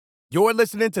You're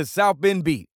listening to South Bend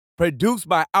Beat, produced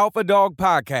by Alpha Dog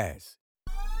Podcast.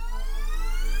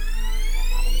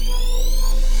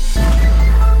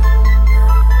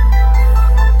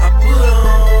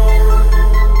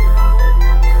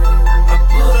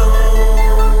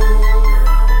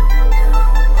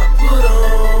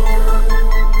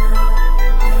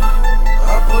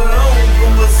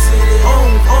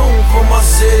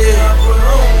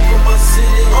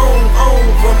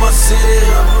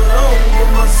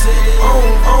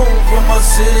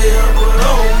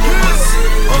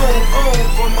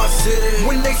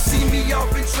 When they see me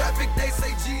off in traffic, they say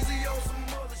Jeezy on some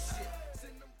other shit.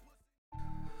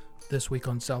 This week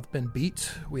on South Bend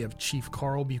Beat, we have Chief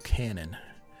Carl Buchanan.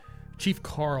 Chief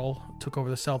Carl took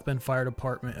over the South Bend Fire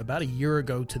Department about a year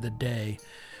ago to the day,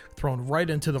 thrown right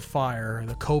into the fire,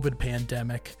 the COVID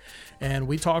pandemic, and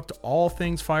we talked all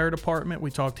things fire department.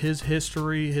 We talked his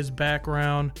history, his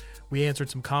background. We answered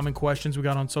some common questions we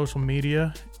got on social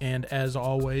media, and as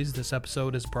always, this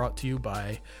episode is brought to you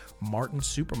by Martin's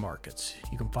Supermarkets.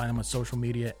 You can find them on social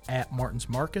media at Martin's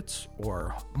Markets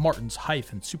or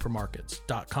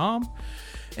martins-supermarkets.com,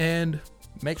 and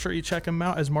make sure you check them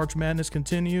out as March Madness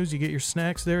continues. You get your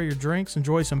snacks there, your drinks,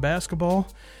 enjoy some basketball.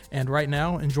 And right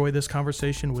now, enjoy this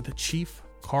conversation with Chief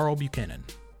Carl Buchanan.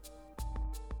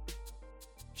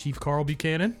 Chief Carl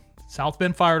Buchanan, South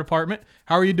Bend Fire Department.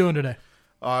 How are you doing today?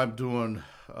 I'm doing,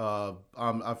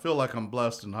 I feel like I'm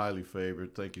blessed and highly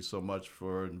favored. Thank you so much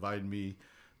for inviting me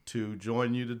to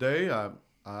join you today. I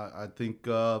think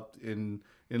in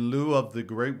lieu of the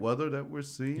great weather that we're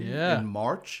seeing in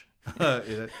March,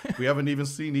 we haven't even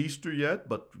seen Easter yet,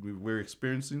 but we're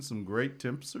experiencing some great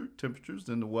temperatures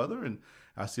in the weather, and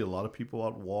I see a lot of people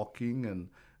out walking,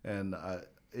 and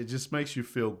it just makes you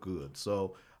feel good.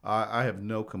 So I have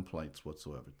no complaints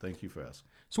whatsoever. Thank you for asking.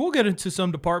 So we'll get into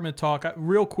some department talk.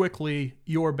 Real quickly,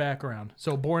 your background.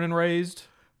 So born and raised?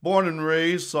 Born and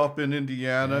raised, South Bend,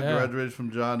 Indiana. Graduated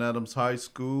from John Adams High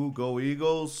School. Go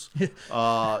Eagles. But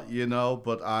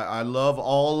I love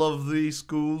all of the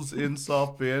schools in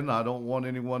South Bend. I don't want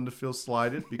anyone to feel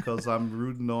slighted because I'm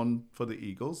rooting on for the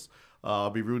Eagles.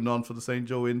 I'll be rooting on for the St.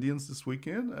 Joe Indians this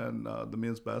weekend and the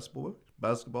men's basketball.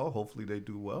 Hopefully they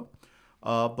do well.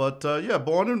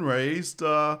 Born and raised.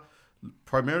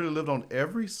 Primarily lived on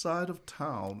every side of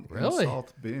town in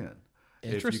South Bend.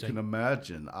 If you can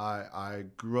imagine, I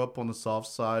grew up on the south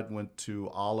side, went to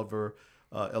Oliver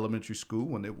Elementary School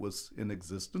when it was in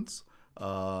existence.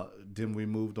 Then we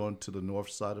moved on to the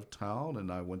north side of town,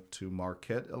 and I went to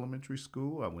Marquette Elementary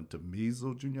School. I went to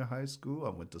Measle Junior High School. I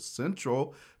went to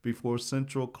Central before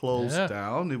Central closed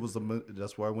down.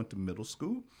 That's where I went to middle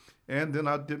school. And then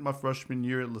I did my freshman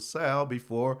year at LaSalle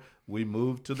before we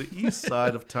moved to the east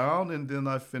side of town, and then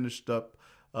I finished up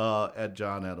at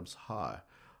John Adams High.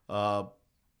 Born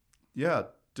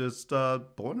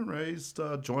and raised,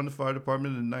 joined the fire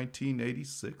department in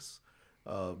 1986.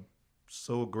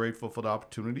 So grateful for the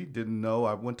opportunity. Didn't know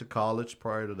I went to college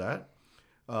prior to that.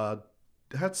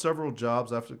 Had several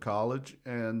jobs after college,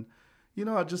 and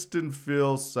I just didn't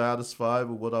feel satisfied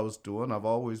with what I was doing. I've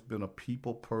always been a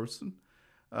people person.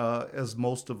 As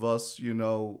most of us,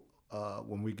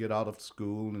 when we get out of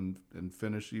school and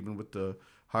finish even with the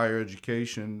higher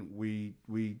education, we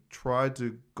try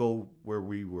to go where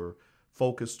we were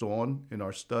focused on in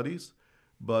our studies.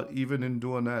 But even in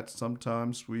doing that,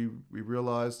 sometimes we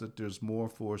realize that there's more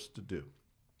for us to do.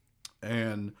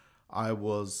 And I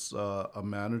was a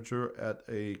manager at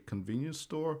a convenience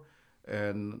store,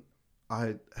 and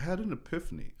I had an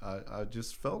epiphany. I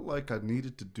just felt like I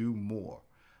needed to do more.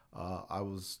 I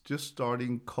was just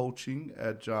starting coaching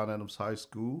at John Adams High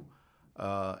School,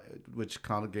 which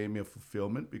kind of gave me a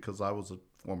fulfillment because I was a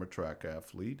former track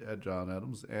athlete at John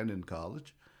Adams and in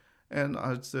college. And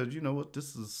I said, you know what,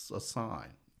 this is a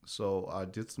sign. So I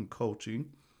did some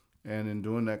coaching, and in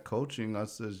doing that coaching, I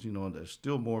said, there's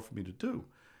still more for me to do.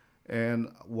 And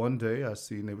one day I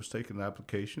seen they was taking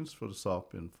applications for the South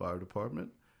Bend Fire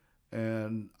Department.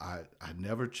 And I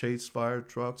never chased fire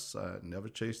trucks. I never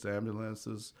chased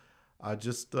ambulances. I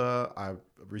just, I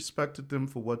respected them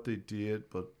for what they did,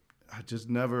 but I just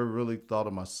never really thought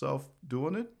of myself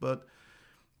doing it. But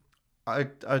I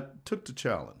took the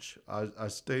challenge. I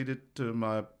stated to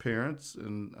my parents,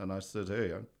 and I said,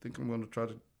 hey, I think I'm going to try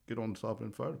to get on the South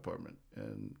Bend Fire Department.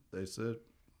 And they said,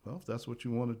 well, if that's what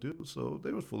you want to do. So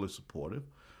they were fully supportive.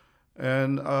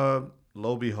 And lo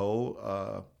and behold,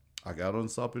 I got on the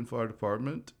South Bend Fire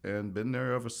Department and been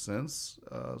there ever since.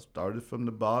 Started from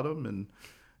the bottom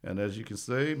and as you can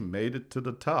say, made it to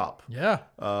the top. Yeah.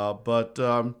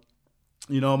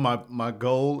 My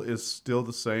goal is still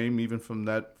the same, even from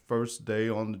that first day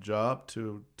on the job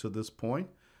to this point,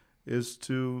 is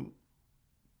to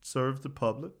serve the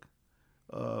public,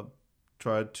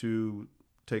 tried to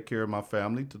take care of my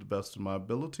family to the best of my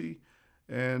ability,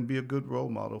 and be a good role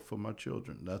model for my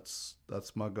children. That's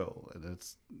my goal, and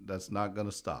that's not going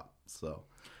to stop. So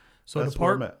that's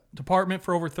where I'm at. Department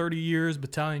for over 30 years,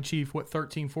 battalion chief,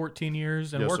 13, 14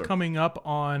 years, and Yes, we're sir. coming up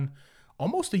on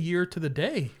almost a year to the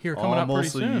day here coming up pretty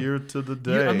soon. Almost a year to the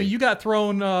day. I mean, you got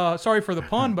thrown, sorry for the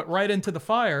pun, but right into the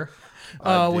fire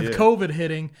with did. COVID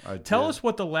hitting. I Tell did. us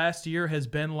what the last year has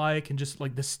been like and just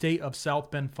like the state of South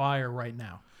Bend fire right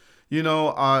now. You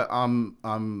know,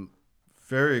 I'm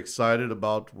very excited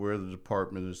about where the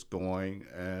department is going,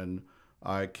 and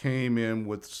I came in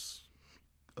with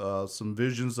some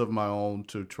visions of my own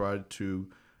to try to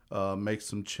make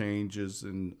some changes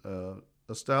and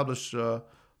establish a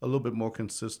little bit more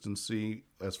consistency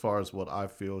as far as what I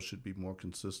feel should be more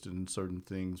consistent in certain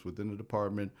things within the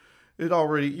department. It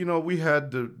already, you know, we had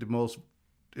the most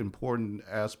important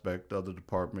aspect of the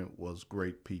department was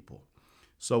great people.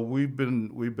 So we've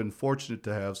been fortunate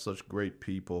to have such great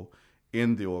people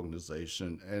in the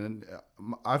organization, and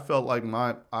I felt like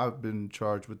I've been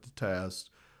charged with the task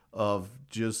of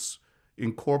just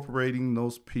incorporating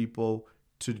those people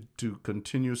to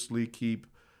continuously keep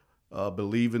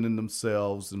believing in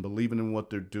themselves and believing in what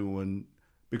they're doing.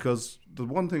 Because the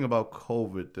one thing about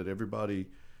COVID that everybody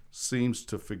seems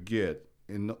to forget,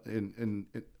 in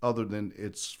other than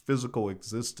its physical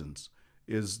existence,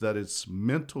 is that it's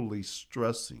mentally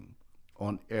stressing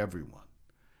on everyone.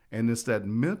 And it's that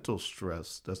mental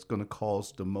stress that's going to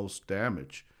cause the most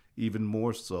damage, even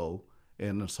more so,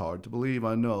 and it's hard to believe,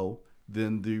 I know,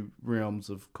 than the realms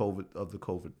of the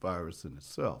COVID virus in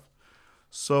itself.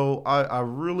 So I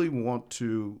really want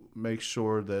to make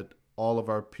sure that all of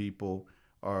our people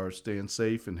are staying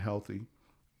safe and healthy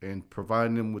and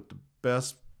providing them with the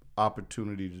best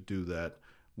opportunity to do that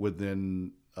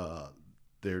within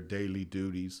their daily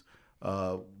duties.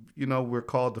 You know, we're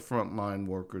called the frontline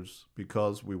workers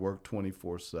because we work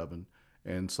 24/7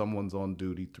 and someone's on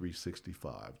duty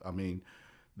 365. I mean,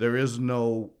 there is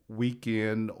no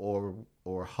weekend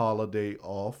or holiday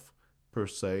off per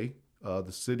se.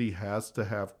 The city has to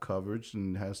have coverage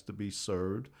and has to be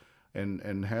served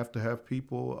and have to have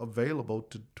people available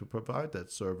to provide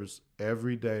that service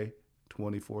every day,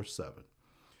 24/7.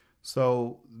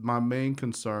 So my main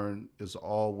concern is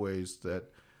always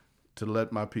that to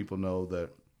let my people know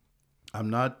that I'm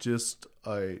not just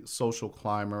a social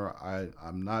climber.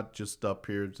 I'm not just up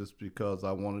here just because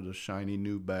I wanted a shiny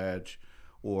new badge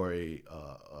or a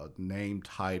name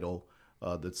title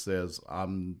that says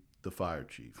I'm the fire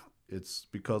chief. It's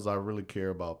because I really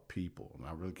care about people, and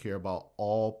I really care about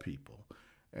all people.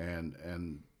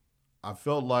 And I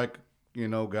felt like, you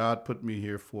know, God put me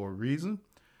here for a reason.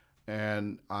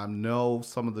 And I know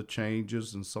some of the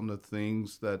changes and some of the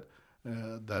things that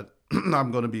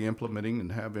I'm going to be implementing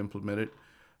and have implemented.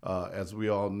 As we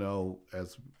all know,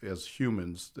 as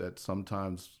humans, that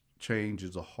sometimes change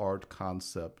is a hard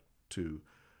concept for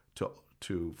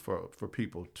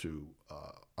people to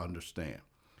understand.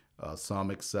 Some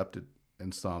accept it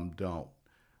and some don't.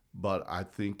 But I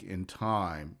think in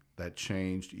time, that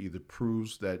change either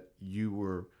proves that you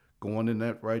were going in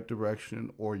that right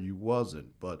direction or you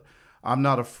wasn't. But I'm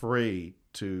not afraid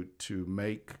to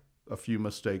make a few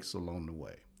mistakes along the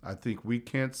way. I think we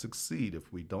can't succeed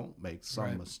if we don't make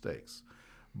some mistakes.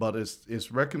 But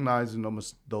it's recognizing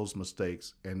those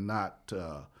mistakes and not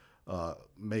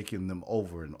making them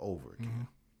over and over again.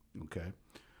 Mm-hmm. Okay.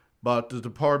 But the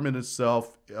department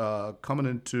itself, coming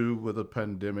into with a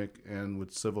pandemic and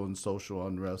with civil and social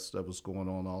unrest that was going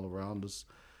on all around us,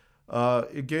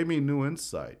 it gave me new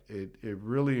insight. It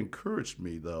really encouraged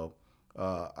me, though.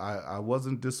 I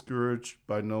wasn't discouraged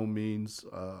by no means.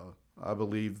 I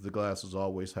believe the glass is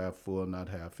always half full, not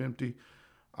half empty.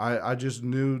 I just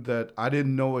knew that I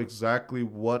didn't know exactly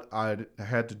what I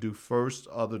had to do first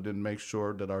other than make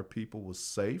sure that our people was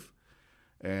safe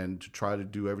and to try to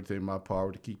do everything in my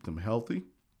power to keep them healthy.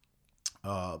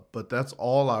 But that's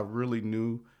all I really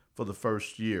knew for the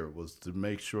first year, was to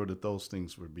make sure that those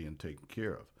things were being taken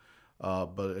care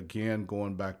of. But again,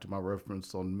 going back to my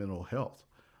reference on mental health,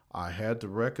 I had to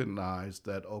recognize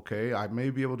that, okay, I may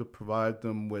be able to provide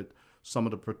them with some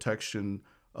of the protection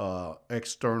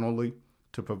externally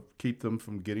to keep them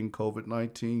from getting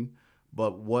COVID-19,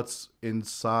 but what's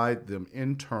inside them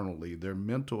internally, their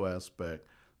mental aspect,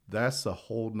 that's a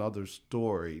whole nother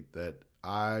story that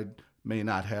I may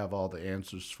not have all the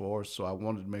answers for. So I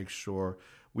wanted to make sure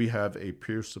we have a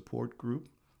peer support group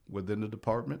within the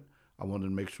department. I wanted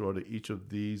to make sure that each of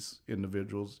these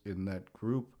individuals in that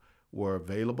group were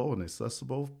available and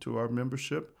accessible to our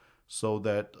membership so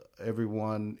that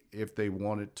everyone, if they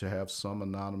wanted to have some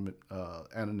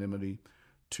anonymity,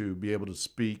 to be able to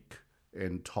speak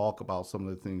and talk about some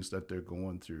of the things that they're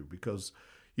going through. Because,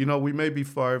 we may be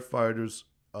firefighters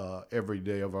every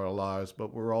day of our lives,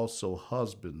 but we're also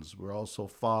husbands, we're also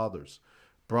fathers,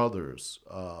 brothers,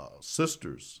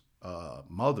 sisters,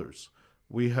 mothers.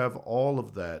 We have all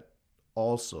of that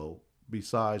also,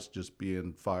 besides just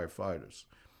being firefighters.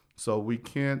 So we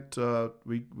can't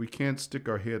we can't stick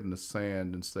our head in the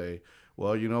sand and say,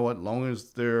 well, you know what, long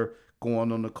as they're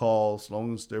going on the calls,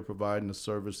 long as they're providing the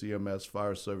service, EMS,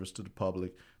 fire service to the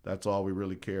public, that's all we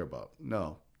really care about.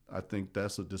 No, I think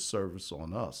that's a disservice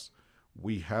on us.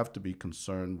 We have to be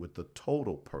concerned with the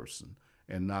total person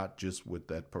and not just with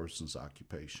that person's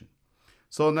occupation.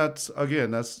 So that's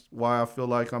why I feel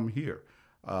like I'm here.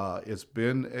 It's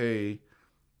been a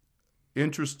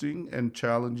interesting and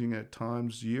challenging at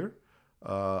times year.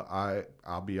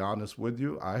 I'll be honest with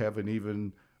you, I haven't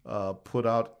even put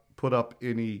up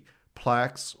any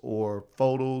plaques or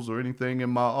photos or anything in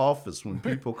my office. When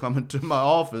people come into my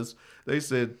office, they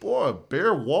said, boy,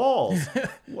 bare walls.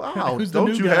 Wow,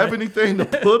 don't you have anything to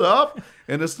put up?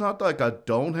 And it's not like I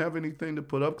don't have anything to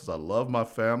put up, because I love my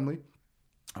family.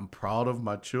 I'm proud of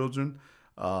my children.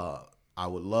 I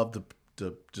would love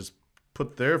to just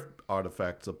put their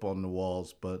artifacts up on the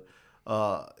walls, but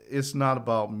it's not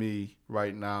about me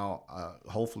right now.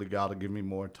 Hopefully God will give me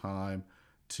more time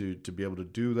to be able to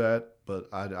do that, but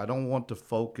I don't want to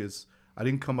focus. I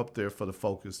didn't come up there for the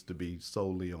focus to be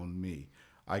solely on me.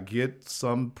 I get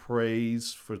some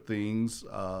praise for things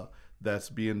that's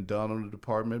being done on the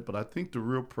department, but I think the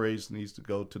real praise needs to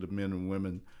go to the men and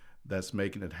women that's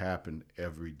making it happen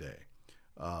every day.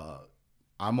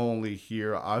 I'm only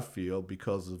here, I feel,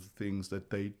 because of things that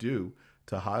they do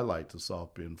to highlight the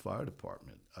South Bend Fire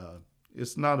Department.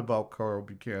 It's not about Carl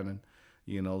Buchanan.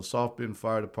 South Bend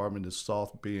Fire Department is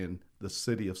South Bend, the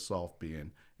city of South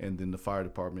Bend, and then the fire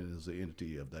department is the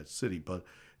entity of that city. But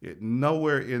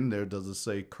nowhere in there does it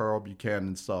say Carl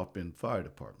Buchanan South Bend Fire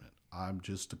Department. I'm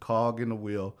just a cog in the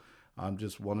wheel. I'm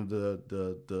just one of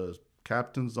the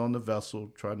captains on the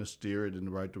vessel trying to steer it in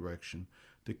the right direction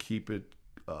to keep it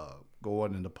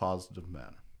going in a positive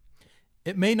manner.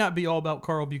 It may not be all about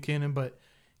Carl Buchanan, but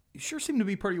you sure seem to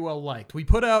be pretty well liked. We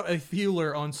put out a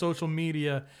feeler on social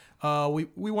media. We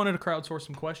wanted to crowdsource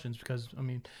some questions because,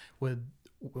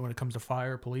 when it comes to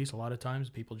fire, police, a lot of times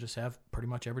people just have pretty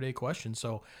much everyday questions.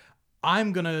 So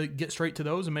I'm going to get straight to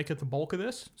those and make it the bulk of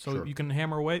this so Sure. You can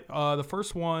hammer away. The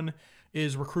first one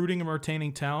is recruiting and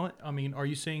retaining talent. Are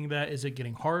you seeing that? Is it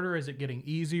getting harder? Is it getting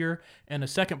easier? And the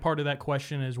second part of that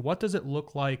question is, what does it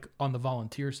look like on the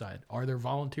volunteer side? Are there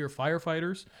volunteer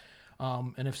firefighters?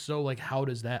 And if so, how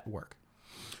does that work?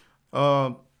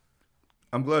 I'm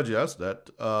glad you asked that.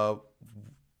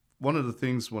 One of the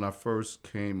things when I first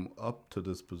came up to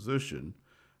this position,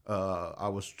 I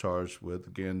was charged with,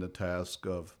 again, the task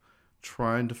of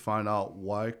trying to find out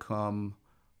why come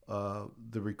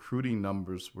the recruiting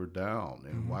numbers were down,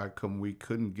 and why come we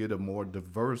couldn't get a more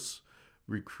diverse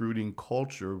recruiting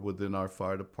culture within our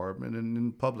fire department and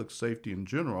in public safety in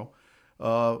general.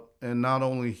 And not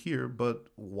only here, but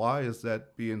why is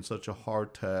that being such a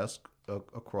hard task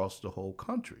across the whole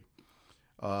country?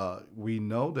 We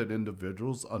know that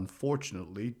individuals,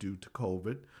 unfortunately, due to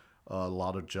COVID, a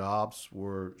lot of jobs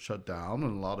were shut down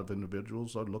and a lot of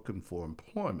individuals are looking for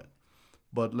employment.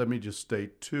 But let me just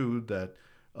state, too, that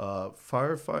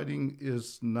firefighting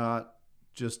is not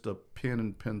just a pen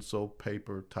and pencil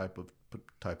paper type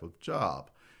of job.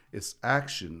 It's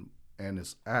action and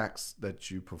it's acts that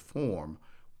you perform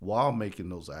while making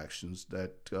those actions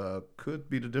that could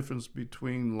be the difference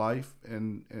between life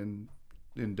and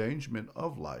endangerment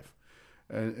of life.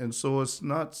 And so it's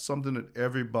not something that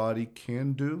everybody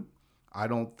can do. I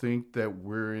don't think that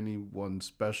we're anyone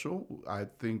special. I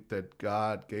think that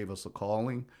God gave us a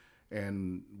calling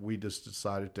and we just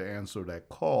decided to answer that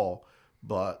call.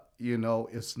 But,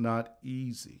 it's not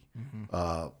easy.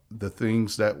 The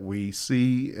things that we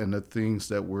see and the things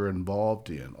that we're involved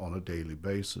in on a daily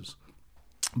basis.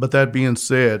 But that being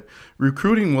said,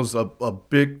 recruiting was a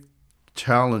big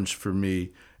challenge for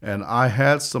me. And I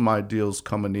had some ideals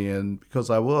coming in because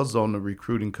I was on the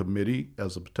recruiting committee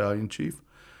as a battalion chief.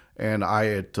 And I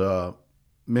had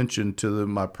mentioned to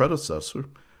my predecessor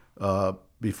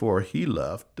before he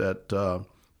left that,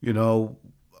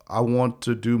 I want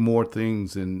to do more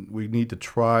things and we need to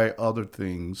try other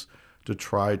things to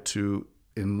try to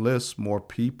enlist more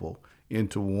people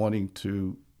into wanting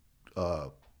to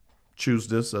choose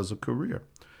this as a career.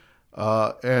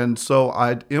 And so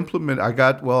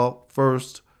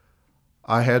first,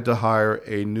 I had to hire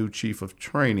a new chief of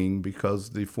training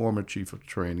because the former chief of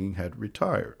training had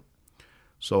retired.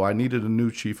 So I needed a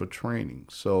new chief of training.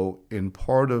 So in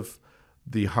part of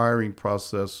the hiring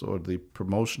process or the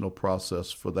promotional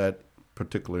process for that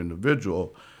particular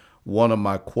individual, one of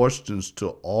my questions to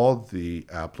all the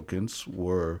applicants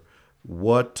were,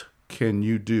 what can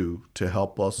you do to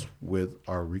help us with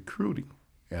our recruiting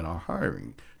and our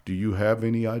hiring? Do you have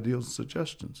any ideas and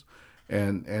suggestions?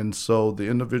 And so the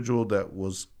individual that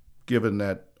was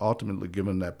ultimately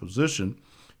given that position,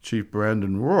 Chief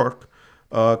Brandon Rourke,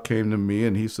 came to me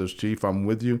and he says, Chief, I'm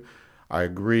with you. I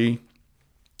agree.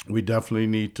 We definitely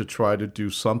need to try to do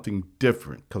something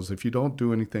different, because if you don't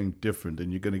do anything different,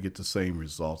 then you're going to get the same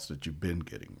results that you've been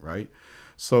getting, right?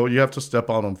 So you have to step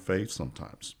out on faith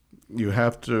sometimes. You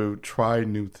have to try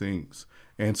new things.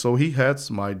 And so he had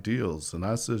some ideals. And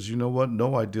I says, you know what?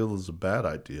 No ideal is a bad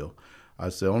ideal. I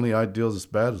said, only ideal that's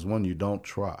bad is one you don't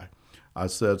try. I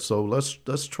said, so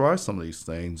let's try some of these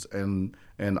things. And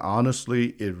honestly,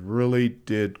 it really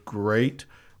did great.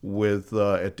 With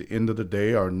at the end of the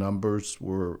day, our numbers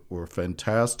were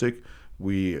fantastic.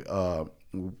 We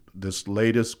this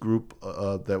latest group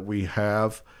that we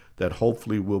have, that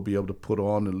hopefully we'll be able to put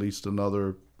on at least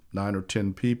another 9 or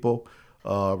 10 people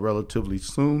relatively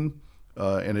soon,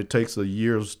 and it takes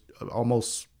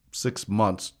almost 6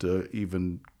 months to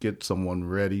even get someone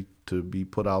ready to be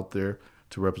put out there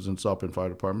to represent South Bend Fire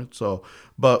Department. So,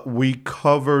 but we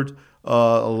covered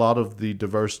a lot of the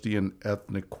diversity and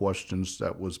ethnic questions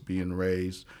that was being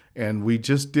raised, and we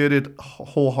just did it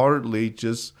wholeheartedly.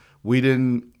 We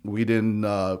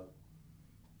didn't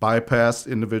bypass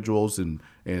individuals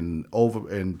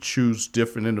and choose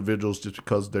different individuals just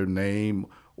because their name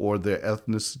or their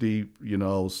ethnicity,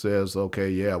 says, okay,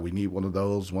 yeah, we need one of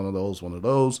those,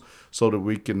 so that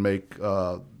we can make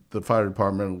the fire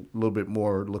department a little bit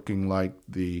more looking like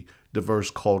the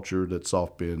diverse culture that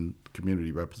South Bend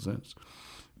community represents.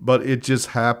 But it just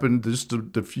happened, just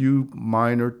the few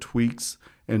minor tweaks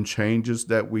and changes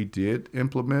that we did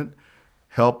implement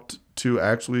helped to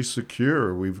actually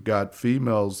secure. We've got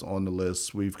females on the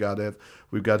list. We've got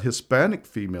Hispanic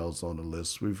females on the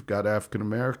list. We've got African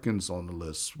Americans on the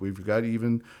list. We've got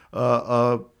even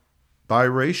biracial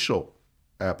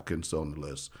applicants on the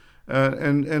list.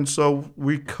 And so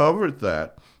we covered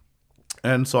that.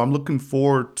 And so I'm looking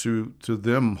forward to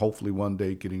them hopefully one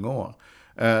day getting on.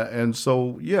 And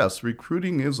so, yes,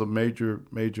 recruiting is a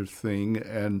major thing.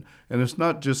 And it's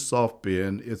not just South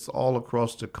Bend. It's all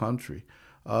across the country.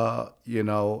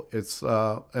 It's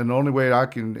and the only way I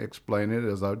can explain it,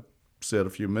 as I said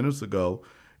a few minutes ago,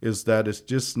 is that it's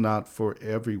just not for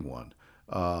everyone.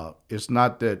 It's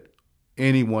not that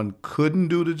anyone couldn't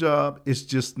do the job. It's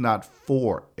just not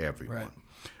for everyone. Right.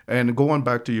 And going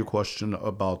back to your question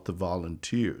about the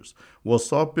volunteers, well,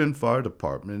 South Bend Fire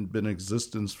Department been in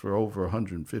existence for over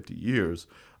 150 years.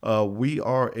 We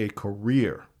are a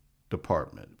career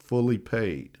department, fully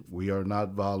paid. We are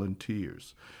not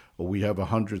volunteers. We have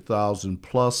 100,000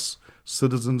 plus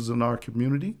citizens in our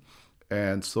community.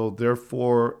 And so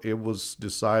therefore, it was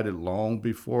decided long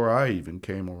before I even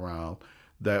came around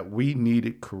that we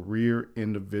needed career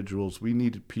individuals. We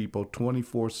needed people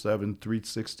 24/7,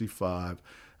 365.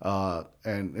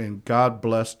 And God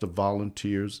bless the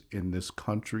volunteers in this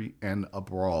country and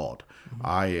abroad. Mm-hmm.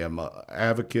 I am an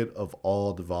advocate of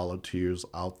all the volunteers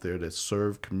out there that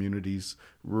serve communities,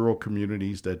 rural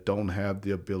communities that don't have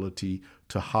the ability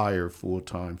to hire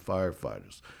full-time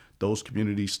firefighters. Those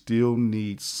communities still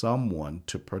need someone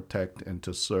to protect and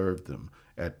to serve them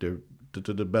at to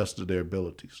the best of their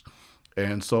abilities.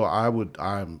 And so I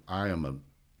am a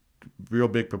real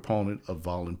big proponent of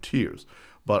volunteers.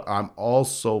 But I'm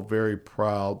also very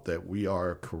proud that we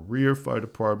are a career fire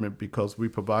department because we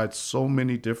provide so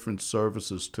many different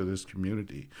services to this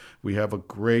community. We have a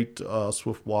great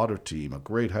swift water team, a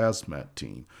great hazmat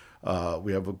team.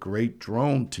 We have a great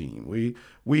drone team.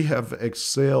 We have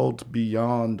excelled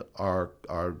beyond our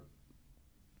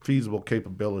feasible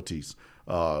capabilities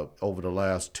over the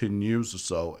last 10 years or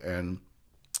so, and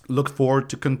look forward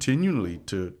to continually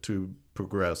to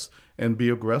progress and be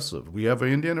aggressive. We have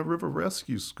an Indiana River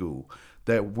Rescue School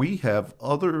that we have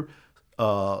other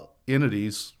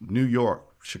entities, New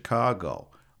York, Chicago,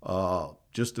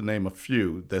 just to name a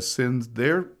few, that sends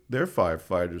their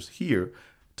firefighters here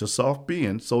to South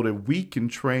Bend so that we can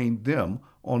train them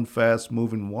on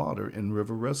fast-moving water and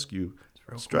river rescue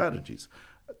strategies. Cool.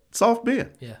 South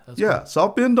Bend. Yeah, cool.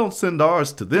 South Bend don't send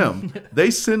ours to them.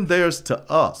 They send theirs to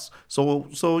us.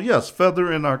 So yes, feather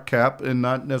in our cap, and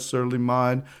not necessarily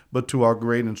mine, but to our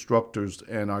great instructors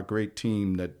and our great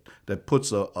team that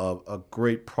puts a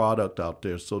great product out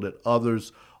there so that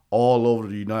others all over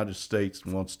the United States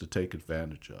wants to take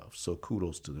advantage of. So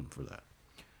kudos to them for that.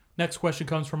 Next question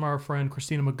comes from our friend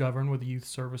Christina McGovern with the Youth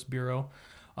Service Bureau.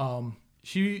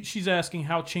 She's asking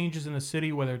how changes in the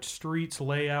city, whether it's streets,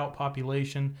 layout,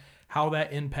 population, how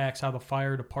that impacts how the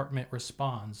fire department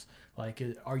responds. Like,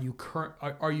 are you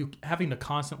having to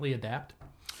constantly adapt?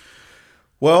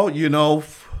 Well,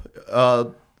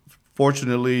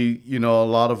 fortunately, a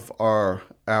lot of our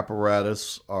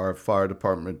apparatus, our fire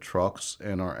department trucks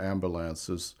and our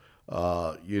ambulances,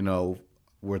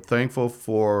 we're thankful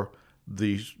for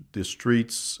the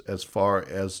streets as far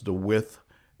as the width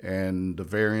and the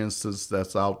variances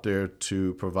that's out there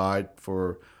to provide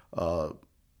for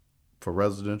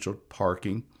residential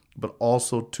parking, but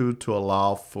also to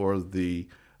allow for the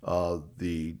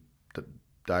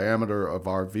diameter of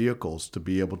our vehicles to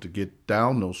be able to get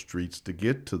down those streets to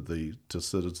get to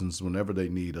citizens whenever they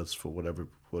need us for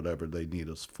whatever they need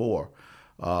us for.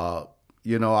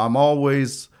 I'm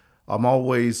always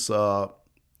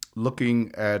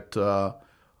looking at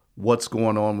what's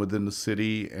going on within the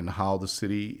city and how the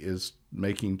city is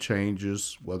making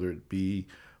changes, whether it be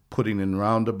putting in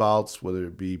roundabouts, whether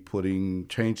it be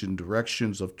changing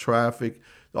directions of traffic.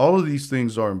 All of these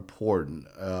things are important,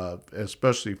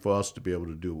 especially for us to be able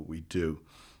to do what we do.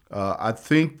 I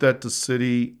think that the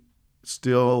city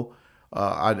still,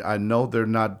 I know they're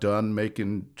not done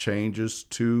making changes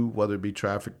to whether it be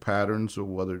traffic patterns or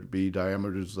whether it be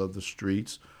diameters of the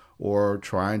streets or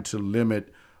trying to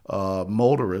limit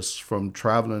motorists from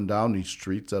traveling down these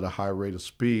streets at a high rate of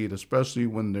speed, especially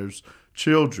when there's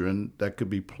children that could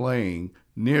be playing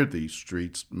near these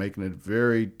streets, making it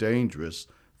very dangerous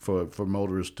for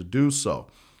motorists to do so.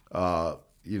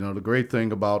 The great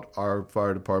thing about our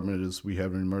fire department is we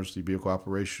have an emergency vehicle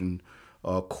operation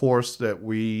course that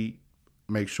we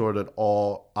make sure that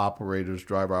all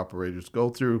driver operators go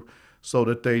through so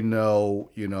that they know,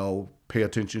 pay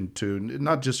attention to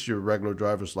not just your regular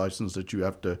driver's license that you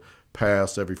have to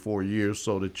pass every 4 years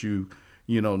so that you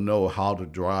know how to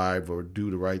drive or do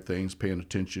the right things, paying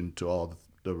attention to all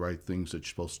the right things that you're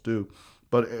supposed to do.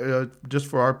 But just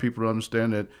for our people to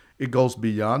understand that it goes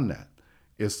beyond that.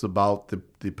 It's about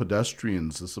the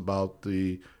pedestrians. It's about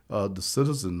the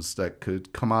citizens that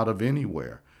could come out of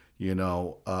anywhere.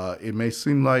 It may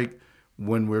seem like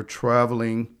when we're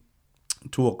traveling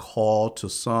to a call to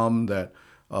some that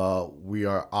we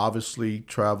are obviously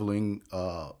traveling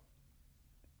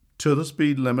to the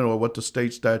speed limit or what the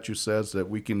state statute says that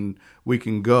we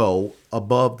can go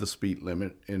above the speed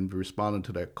limit in responding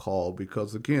to that call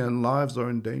because, again, lives are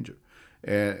in danger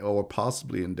or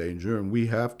possibly in danger, and we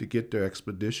have to get there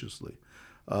expeditiously.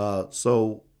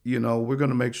 So we're going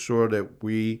to make sure that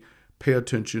we pay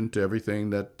attention to everything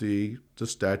that the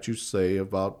statutes say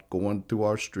about going through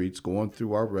our streets, going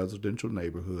through our residential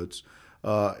neighborhoods,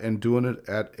 and doing it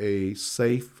in a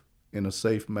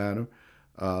safe manner.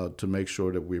 To make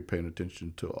sure that we're paying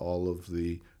attention to all of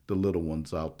the little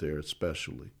ones out there,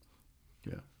 especially.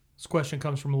 Yeah. This question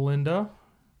comes from Linda.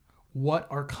 What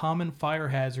are common fire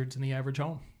hazards in the average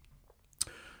home?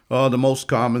 The most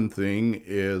common thing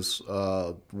is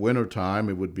wintertime.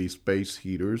 It would be space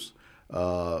heaters.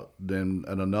 And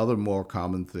another more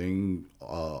common thing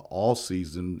all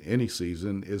season, any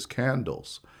season, is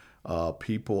candles.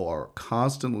 People are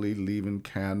constantly leaving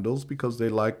candles because they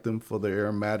like them for their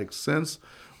aromatic scents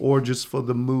or just for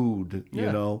the mood.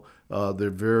 Yeah. They're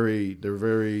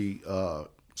very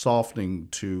softening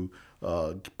to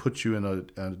put you in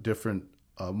a different,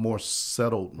 more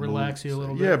settled Relax mood. you a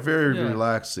little bit. Yeah, very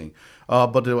relaxing.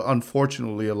 But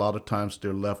unfortunately, a lot of times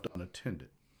they're left unattended,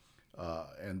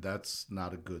 and that's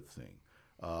not a good thing.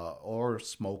 Or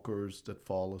smokers that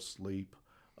fall asleep.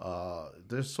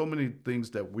 There's so many things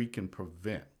that we can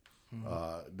prevent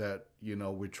that,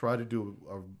 we try to do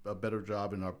a better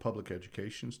job in our public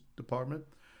education department.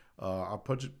 Our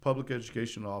public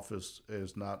education office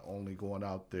is not only going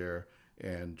out there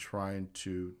and trying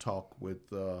to talk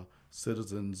with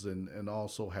citizens and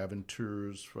also having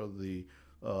tours for the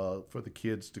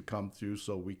kids to come through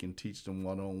so we can teach them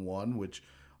one-on-one, which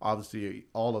obviously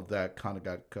all of that kind of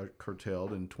got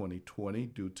curtailed in 2020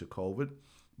 due to COVID.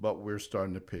 But we're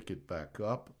starting to pick it back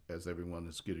up as everyone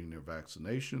is getting their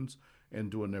vaccinations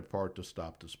and doing their part to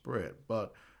stop the spread.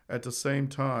 But at the same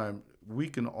time, we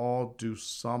can all do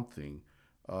something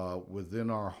within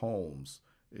our homes.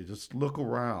 You just look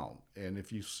around, and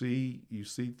if you see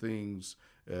things,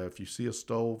 if you see a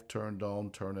stove turned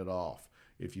on, turn it off.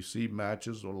 If you see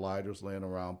matches or lighters laying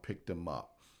around, pick them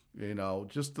up.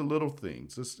 Just the little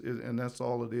things, and that's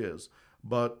all it is.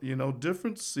 But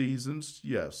different seasons,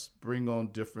 yes, bring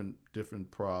on different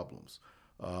problems.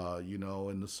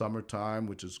 In the summertime,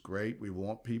 which is great. We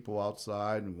want people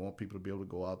outside, and we want people to be able to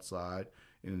go outside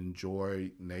and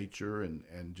enjoy nature and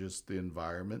just the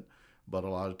environment. But a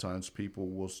lot of times people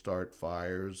will start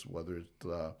fires, whether it's,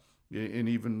 and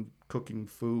even cooking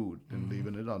food and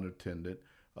leaving it unattended,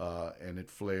 and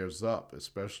it flares up,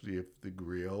 especially if the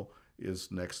grill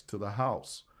is next to the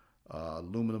house.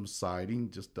 Aluminum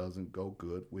siding just doesn't go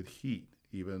good with heat,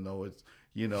 even though it's,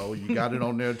 you got it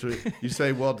on there you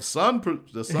say, well, the sun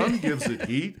gives it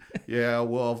heat. Yeah,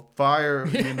 well, fire,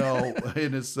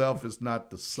 in itself is not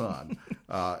the sun.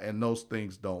 And those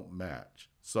things don't match.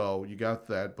 So you got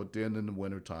that. But then in the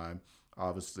wintertime,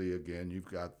 obviously, again, you've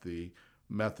got the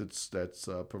methods that's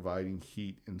providing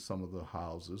heat in some of the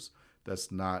houses.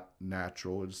 That's not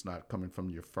natural. It's not coming from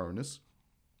your furnace.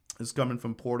 It's coming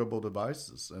from portable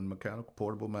devices and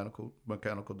portable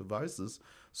mechanical devices,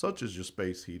 such as your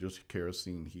space heaters,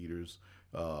 kerosene heaters,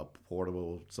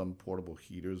 some portable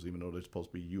heaters, even though they're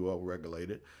supposed to be UL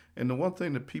regulated. And the one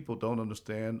thing that people don't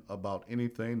understand about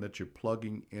anything that you're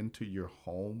plugging into your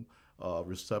home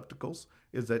receptacles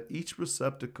is that each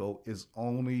receptacle is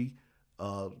only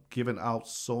giving out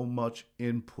so much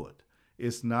input.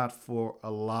 It's not for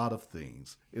a lot of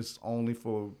things. It's only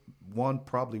for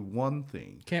probably one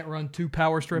thing. Can't run 2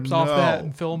 power strips off that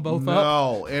and fill them both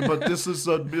up. No, but this is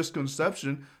a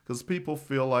misconception because people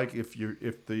feel like if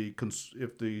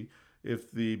the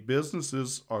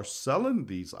businesses are selling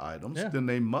these items, then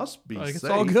they must be safe. It's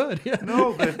all good. Yeah.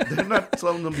 No, they're not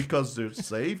selling them because they're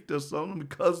safe. They're selling them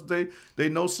because they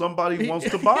know somebody wants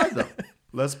to buy them.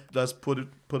 Let's put it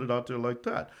out there like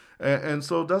that. And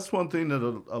so that's one thing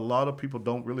that a lot of people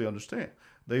don't really understand.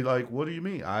 They like, what do you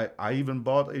mean? I even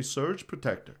bought a surge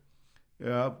protector.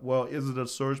 Yeah, well, is it a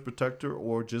surge protector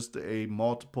or just a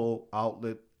multiple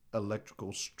outlet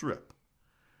electrical strip?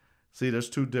 See, there's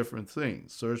 2 different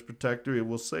things. Surge protector, it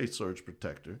will say surge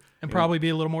protector. And probably be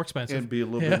a little more expensive. And be a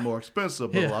little bit more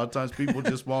expensive. But a lot of times people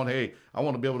just want, hey, I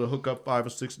want to be able to hook up 5 or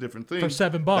 6 different things. For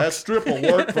 $7. That strip will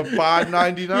work for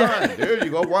 $5.99. There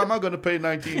you go. Why am I going to pay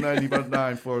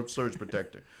 $19.99 for a surge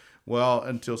protector? Well,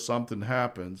 until something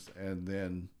happens, and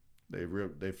then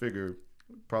they figure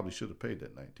probably should have paid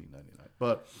that $19.99.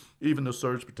 But even the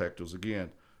surge protectors,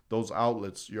 again, those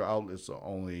outlets, your outlets are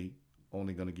only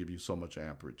going to give you so much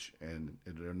amperage, and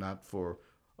they're not for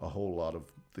a whole lot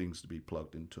of things to be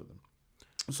plugged into them.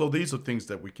 So these are things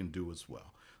that we can do as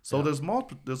well. So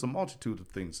there's a multitude of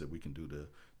things that we can do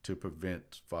to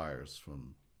prevent fires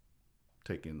from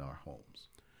taking our homes.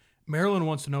 Marilyn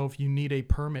wants to know if you need a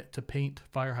permit to paint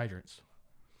fire hydrants.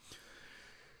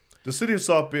 The City of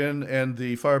South Bend and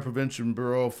the Fire Prevention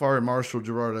Bureau, Fire Marshal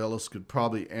Gerard Ellis could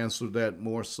probably answer that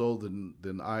more so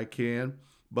than I can.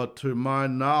 But to my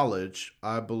knowledge,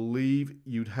 I believe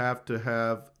you'd have to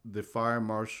have the fire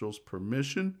marshal's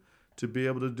permission to be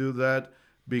able to do that,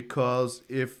 because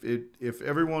if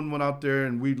everyone went out there,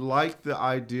 and we liked the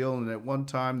ideal, and at one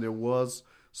time there was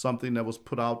something that was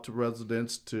put out to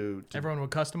residents to everyone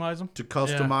would customize them? To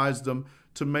customize them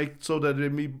to make so that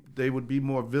they would be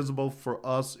more visible for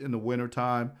us in the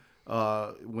wintertime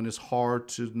when it's hard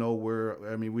to know where.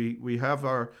 I mean, we have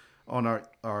our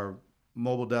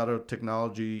mobile data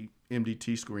technology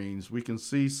MDT screens, we can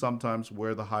see sometimes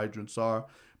where the hydrants are.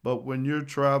 But when you're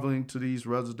traveling to these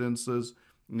residences,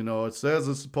 it says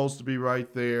it's supposed to be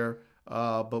right there,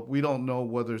 but we don't know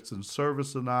whether it's in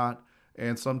service or not.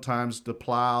 And sometimes the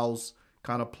plows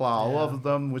kind of plow over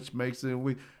them, which makes it,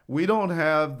 we don't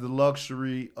have the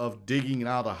luxury of digging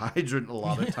out a hydrant a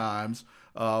lot of times.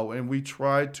 And we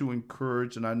try to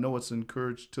encourage, and I know it's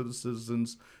encouraged to the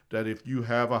citizens, that if you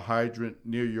have a hydrant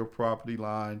near your property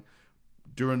line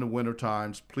during the winter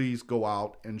times, please go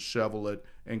out and shovel it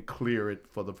and clear it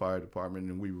for the fire department.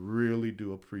 And we really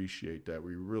do appreciate that.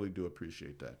 We really do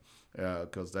appreciate that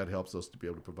because that helps us to be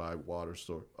able to provide water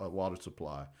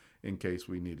supply in case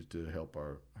we needed to help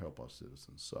our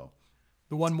citizens. So,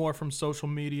 the one more from social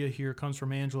media here comes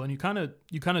from Angela, and you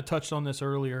kind of touched on this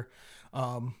earlier.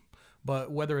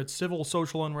 But whether it's civil,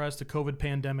 social unrest, the COVID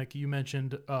pandemic, you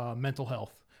mentioned mental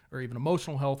health or even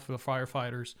emotional health for the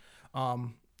firefighters.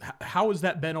 How has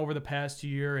that been over the past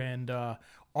year, and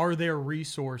are there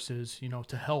resources,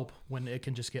 to help when it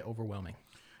can just get overwhelming?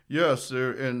 Yes,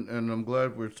 and I'm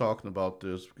glad we're talking about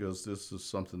this, because this is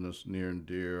something that's near and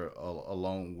dear,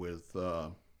 along with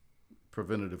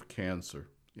preventative cancer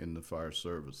in the fire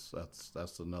service.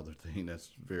 That's another thing that's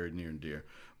very near and dear.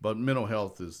 But mental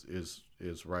health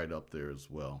is right up there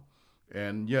as well.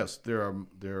 And yes, there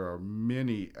are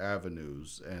many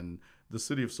avenues, and the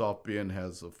City of South Bend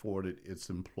has afforded its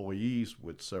employees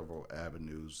with several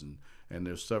avenues, and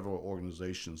there's several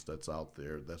organizations that's out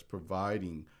there that's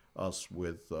providing us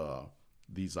with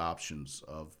these options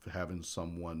of having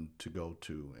someone to go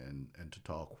to and to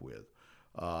talk with.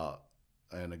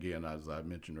 And again, as I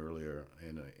mentioned earlier,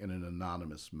 in an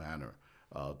anonymous manner,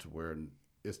 to where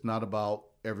it's not about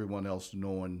everyone else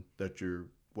knowing that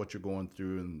what you're going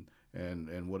through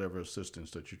and whatever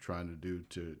assistance that you're trying to do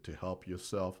to help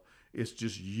yourself. It's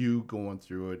just you going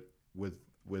through it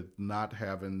with not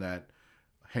having that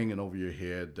hanging over your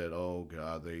head that, oh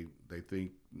God, they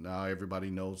think now everybody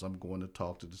knows I'm going to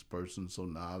talk to this person, so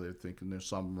now they're thinking there's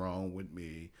something wrong with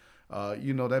me.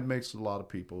 That makes a lot of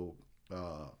people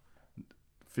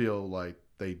feel like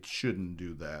they shouldn't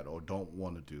do that or don't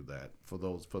want to do that for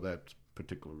that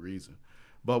particular reason.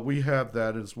 But we have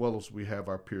that, as well as we have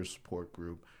our peer support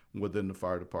group within the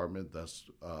fire department. That's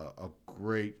a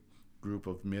great group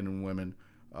of men and women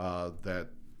that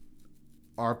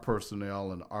our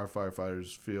personnel and our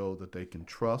firefighters feel that they can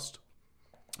trust.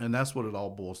 And that's what it all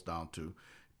boils down to.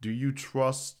 Do you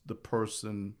trust the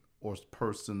person or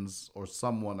persons or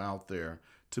someone out there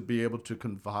to be able to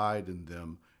confide in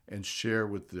them and share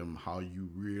with them how you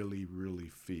really, really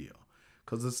feel?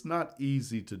 Because it's not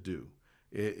easy to do.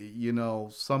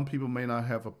 Some people may not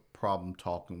have a problem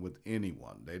talking with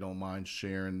anyone. They don't mind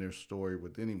sharing their story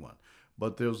with anyone.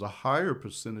 But there's a higher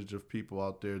percentage of people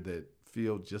out there that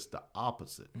feel just the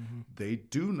opposite. Mm-hmm. They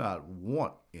do not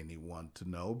want anyone to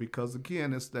know because,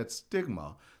 again, it's that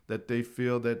stigma that they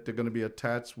feel that they're going to be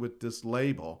attached with this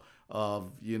label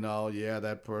of,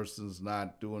 that person's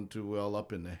not doing too well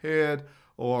up in the head,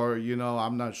 or,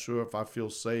 I'm not sure if I feel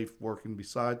safe working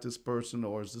beside this person,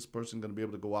 or is this person going to be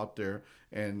able to go out there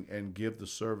and give the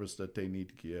service that they need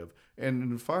to give. And in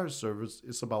the fire service,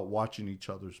 it's about watching each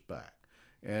other's back.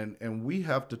 And we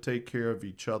have to take care of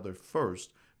each other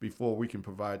first before we can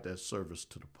provide that service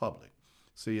to the public.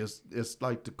 See, it's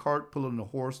like the cart pulling the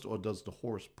horse, or does the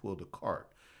horse pull the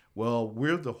cart? Well,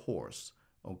 we're the horse,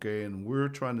 okay, and we're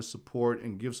trying to support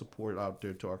and give support out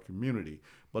there to our community.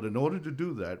 But in order to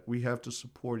do that, we have to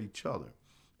support each other.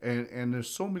 And there's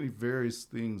so many various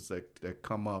things that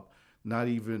come up, not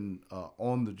even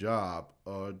on the job,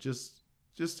 just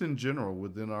in general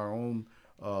within our own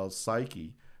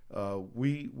psyche.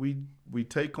 We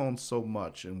take on so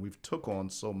much, and we've took on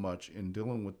so much in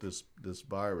dealing with this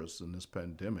virus and this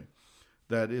pandemic,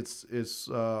 that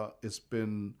it's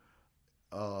been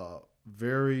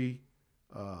very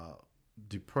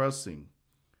depressing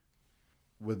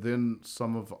within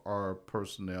some of our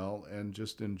personnel and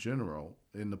just in general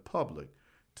in the public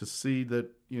to see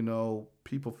that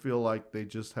people feel like they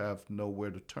just have nowhere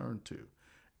to turn to.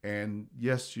 And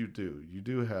yes, you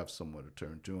do have somewhere to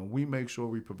turn to, and we make sure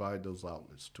we provide those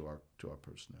outlets to our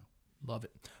personnel. Love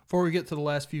it. Before we get to the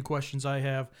last few questions I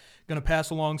have, going to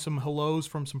pass along some hellos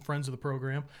from some friends of the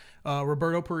program.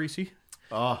 Roberto Parisi.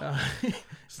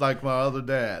 It's like my other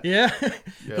dad. Yeah? Yes.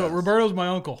 So Roberto's my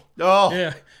uncle. Oh.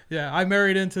 Yeah. I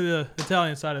married into the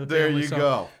Italian side of the there family. You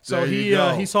go. So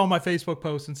there he saw my Facebook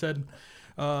post and said,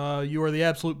 you are the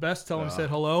absolute best. Tell him I said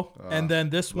hello. And then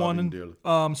this one,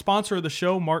 sponsor of the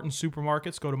show, Martin's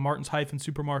Supermarkets. Go to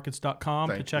martins-supermarkets.com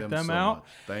to check them out. Much.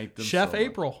 Thank them Chef so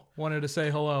April wanted to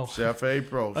say hello. Chef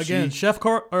April. Again, Chief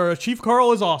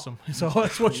Carl is awesome. So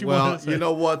that's what she wanted to say. Well, you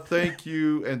know what? Thank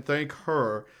you, and thank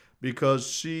her, because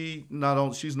she's not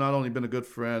only been a good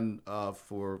friend of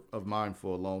mine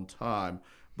for a long time,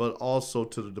 but also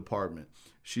to the department.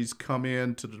 She's come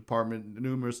in to the department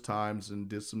numerous times and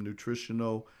did some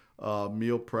nutritional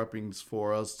meal preppings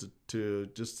for us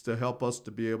to help us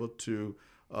to be able to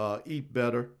eat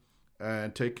better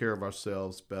and take care of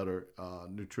ourselves better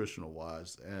nutritional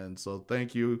wise. And so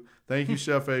thank you,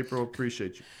 Chef April.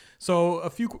 Appreciate you. So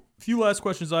a few last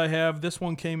questions I have. This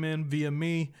one came in via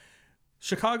me.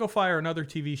 Chicago Fire and other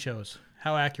TV shows,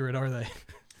 how accurate are they?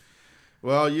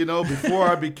 Well, before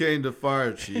I became the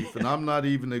fire chief, and I'm not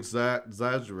even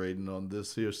exaggerating on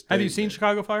this here statement. Have you seen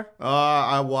Chicago Fire?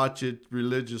 I watch it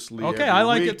religiously. Okay, I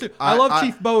like it too. I love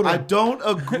Chief Bowden. I don't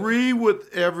agree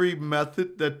with every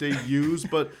method that they use,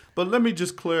 but let me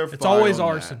just clarify. It's always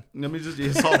arson.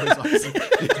 It's always arson.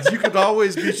 You can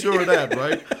always be sure of that,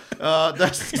 right?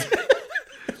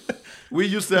 We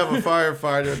used to have a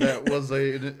firefighter that was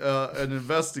an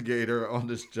investigator on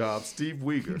this job, Steve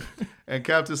Weger. And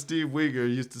Captain Steve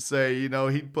Weger used to say,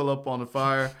 he'd pull up on the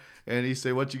fire and he'd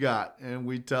say, "What you got?" And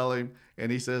we'd tell him, and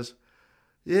he says,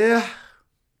 "Yeah,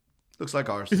 looks like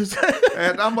arson."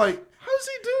 And I'm like, how does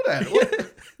he do that?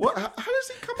 How does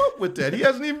he come up with that? He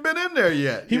hasn't even been in there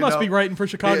yet. He must be writing for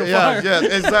Chicago Fire. Yeah,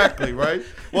 exactly, right?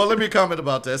 Well, let me comment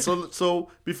about that. So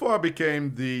before I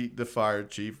became the fire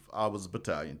chief, I was a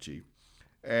battalion chief.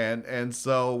 And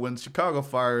so when Chicago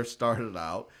Fire started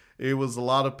out, it was a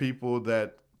lot of people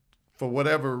that, for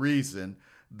whatever reason,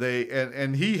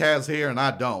 and he has hair and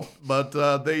I don't, but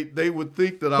they would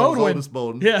think that I was Bowden. Otis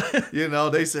Bowden. Yeah.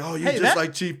 They say, oh, you're just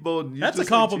like Chief Bowden. That's a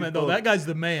compliment, though. That guy's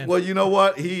the man. Well, you know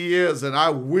what? He is, and I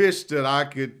wish that I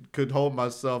could hold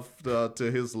myself to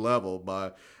his level.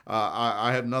 But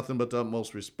I have nothing but the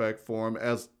utmost respect for him,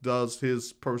 as does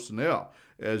his personnel.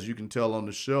 As you can tell on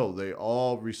the show, they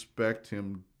all respect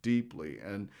him deeply.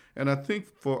 And I think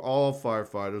for all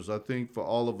firefighters, I think for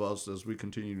all of us as we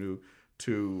continue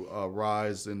to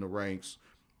rise in the ranks,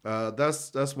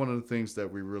 that's one of the things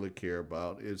that we really care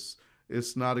about.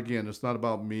 It's not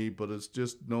about me, but it's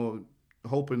just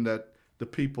hoping that the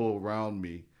people around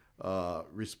me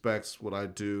respects what I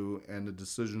do and the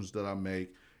decisions that I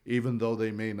make, even though they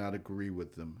may not agree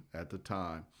with them at the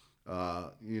time.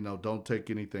 Don't take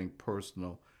anything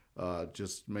personal.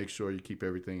 Just make sure you keep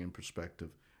everything in perspective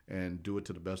and do it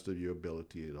to the best of your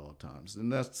ability at all times.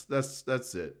 And that's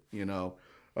it,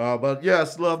 But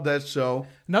yes, love that show.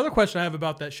 Another question I have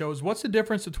about that show is, what's the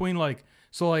difference between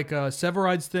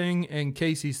Severide's thing and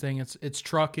Casey's thing? It's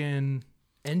truck and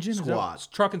engine? Squad.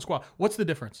 Truck and squad. What's the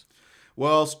difference?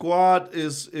 Well, squad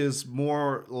is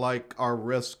more like our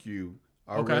rescue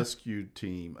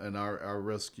team and our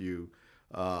rescue.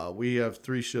 We have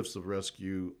 3 shifts of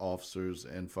rescue officers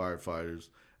and firefighters.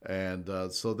 And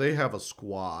so they have a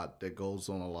squad that goes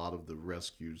on a lot of the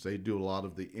rescues. They do a lot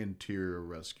of the interior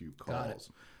rescue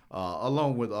calls,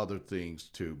 along with other things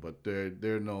too. But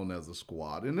they're known as a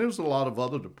squad. And there's a lot of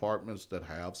other departments that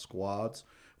have squads.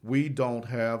 We don't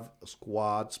have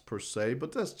squads per se,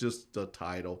 but that's just the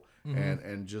title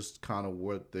and just kind of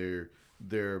what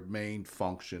their main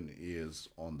function is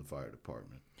on the fire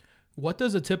department. What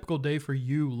does a typical day for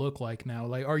you look like now?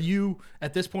 Like, are you,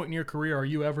 at this point in your career, are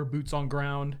you ever boots on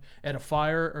ground at a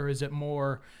fire, or is it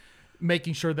more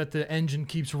making sure that the engine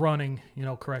keeps running,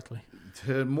 correctly?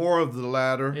 More of the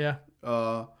latter.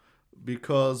 Yeah.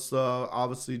 Because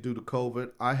obviously due to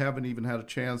COVID, I haven't even had a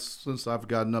chance, since I've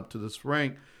gotten up to this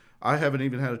rank, I haven't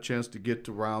even had a chance to get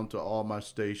around to all my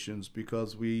stations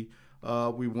because we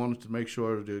wanted to make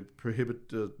sure to prohibit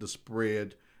the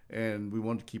spread, and we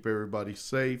wanted to keep everybody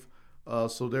safe.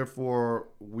 So therefore,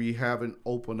 we haven't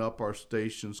opened up our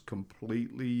stations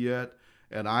completely yet.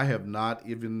 And I have not,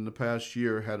 even in the past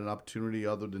year, had an opportunity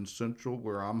other than Central,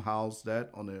 where I'm housed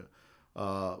at,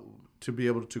 to be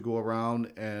able to go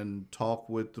around and talk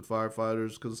with the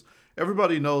firefighters. Because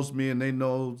everybody knows me, and they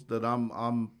know that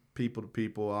I'm people to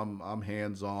people. I'm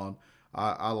hands-on.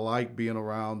 I like being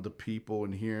around the people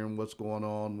and hearing what's going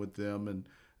on with them, and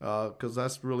because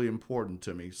that's really important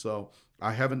to me. So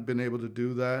I haven't been able to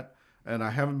do that. And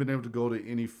I haven't been able to go to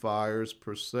any fires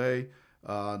per se.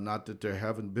 Not that there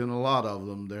haven't been a lot of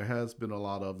them. There has been a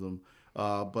lot of them.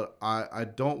 But I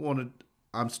don't want to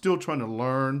 – I'm still trying to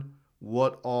learn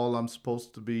what all I'm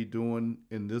supposed to be doing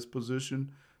in this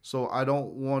position. So I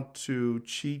don't want to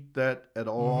cheat that at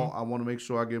all. I want to make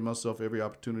sure I give myself every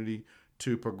opportunity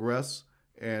to progress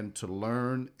and to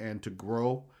learn and to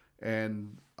grow.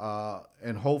 And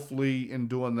hopefully in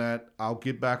doing that, I'll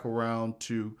get back around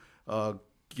to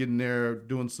getting there,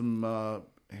 doing some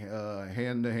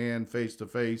hand-to-hand,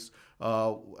 face-to-face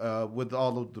with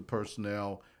all of the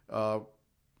personnel.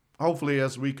 Hopefully,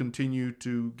 as we continue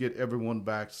to get everyone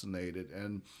vaccinated,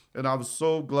 and I was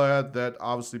so glad that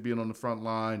obviously being on the front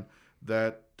line,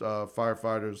 that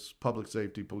firefighters, public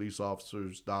safety, police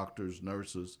officers, doctors,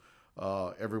 nurses,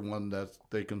 everyone that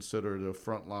they consider the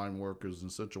frontline workers,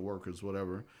 essential workers,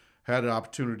 whatever, had an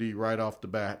opportunity right off the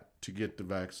bat to get the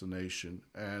vaccination.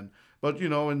 But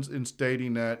in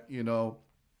stating that,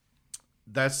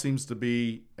 that seems to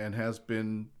be and has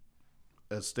been,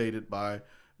 as stated by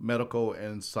medical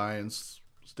and science,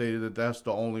 stated that that's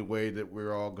the only way that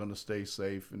we're all going to stay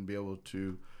safe and be able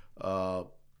to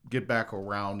get back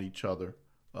around each other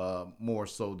more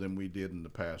so than we did in the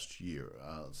past year.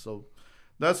 So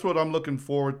that's what I'm looking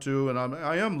forward to, and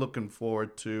I am looking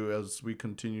forward to, as we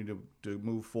continue to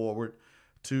move forward,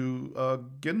 to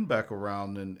getting back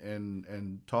around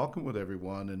and talking with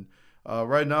everyone. And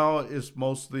right now it's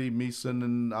mostly me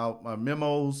sending out my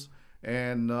memos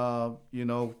and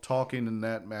talking in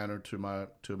that manner to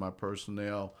my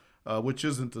personnel, which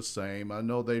isn't the same. I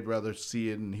know they'd rather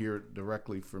see it and hear it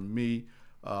directly from me,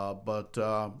 but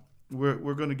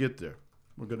we're going to get there.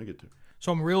 We're going to get there.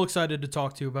 So I'm real excited to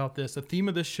talk to you about this. The theme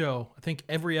of this show, I think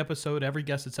every episode, every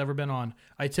guest that's ever been on,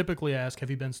 I typically ask, have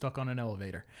you been stuck on an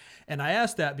elevator? And I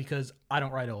ask that because I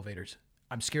don't ride elevators.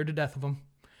 I'm scared to death of them.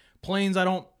 Planes, I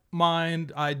don't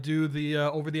mind. I do the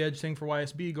over-the-edge thing for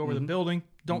YSB, go over the building.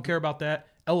 Don't care about that.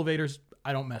 Elevators,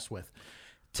 I don't mess with.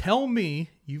 Tell me,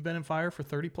 you've been in fire for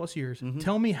 30 plus years.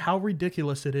 Tell me how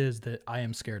ridiculous it is that I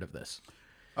am scared of this.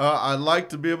 I'd like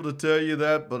to be able to tell you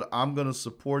that, but I'm going to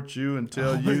support you and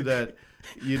tell you that,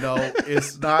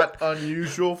 it's not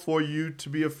unusual for you to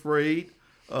be afraid.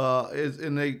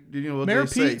 And they, what Mayor they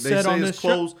say, Pete said on it's this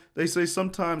closed. They say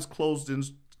sometimes closed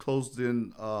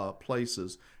in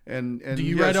places. And Do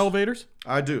you yes, ride elevators?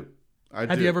 I do.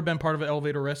 Have you ever been part of an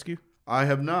elevator rescue? I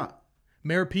have not.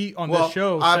 Mayor Pete on this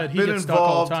show said I've he been gets stuck all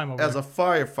the involved time over as there. a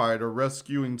firefighter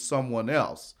rescuing someone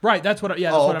else. Right, that's what.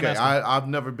 That's Oh, what okay. I'm asking. I've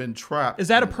never been trapped. Is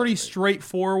that a in pretty way.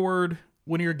 straightforward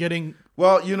when you're getting?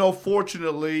 Well,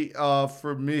 fortunately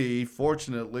for me,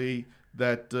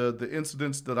 that the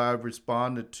incidents that I've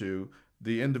responded to,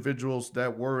 the individuals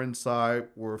that were inside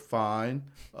were fine.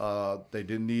 They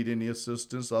didn't need any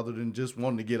assistance other than just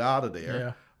wanting to get out of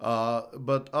there. Yeah.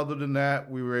 But other than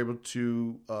that, we were able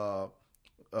to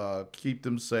keep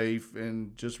them safe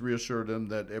and just reassure them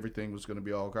that everything was going to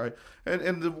be all right.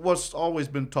 And what's always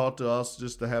been taught to us,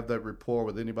 just to have that rapport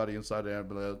with anybody inside the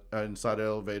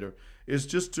elevator, is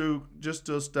just to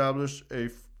establish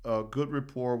a good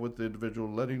rapport with the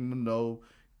individual, letting them know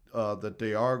that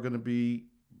they are going to be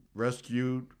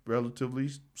rescued relatively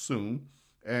soon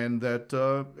and that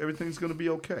everything's going to be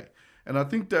okay. And I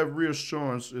think that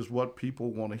reassurance is what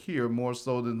people want to hear more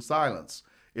so than silence.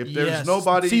 If there's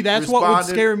nobody See, that's what would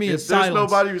scare me is silence. If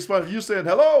there's nobody responding, you saying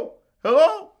hello,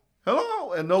 hello,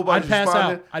 hello, and nobody's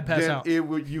responding, I'd pass out. You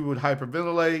would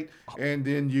hyperventilate, and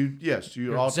then you'd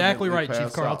You're exactly right, pass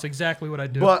Chief Carl. out. That's exactly what I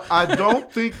do. But I don't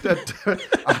think that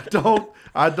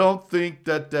I don't think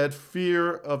that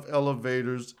fear of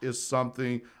elevators is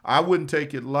something I wouldn't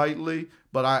take it lightly.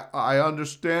 But I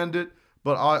understand it.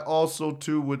 But I also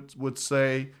too would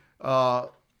say,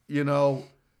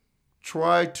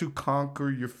 try to conquer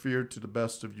your fear to the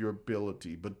best of your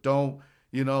ability, but don't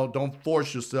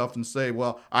force yourself and say,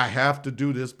 well, I have to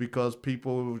do this because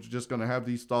people are just going to have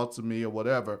these thoughts of me or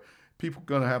whatever. People are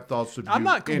going to have thoughts of you. I'm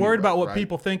not anyway, worried about what right?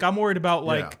 people think. I'm worried about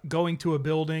going to a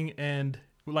building and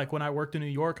like when I worked in New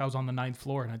York, I was on the 9th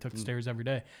floor and I took the stairs every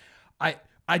day.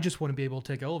 I just want to be able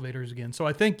to take elevators again. So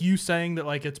I think you saying that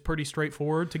like it's pretty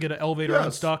straightforward to get an elevator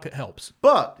unstuck, it helps.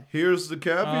 But here's the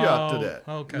caveat to that.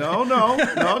 Okay.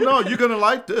 No, you're going to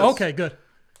like this. Okay, good.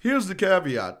 Here's the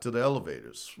caveat to the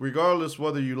elevators. Regardless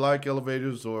whether you like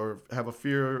elevators or have a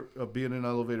fear of being in an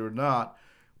elevator or not,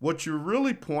 what you're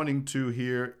really pointing to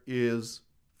here is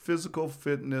physical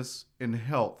fitness and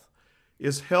health.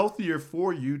 It's healthier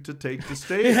for you to take the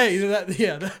stairs.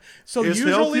 So it's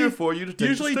usually healthier for you to take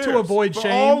the stairs. to avoid for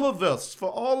shame. For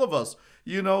all of us.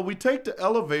 We take the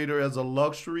elevator as a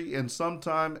luxury and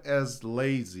sometimes as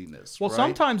laziness. Well, right?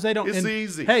 sometimes they don't. It's and,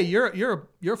 easy. Hey, you're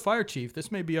a fire chief.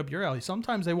 This may be up your alley.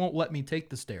 Sometimes they won't let me take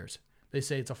the stairs. They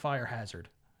say it's a fire hazard.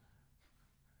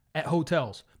 At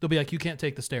hotels, they'll be like, "You can't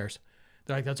take the stairs."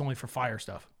 They're like, "That's only for fire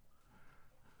stuff."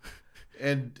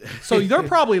 And so they're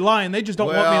probably lying. They just don't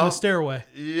want me in the stairway.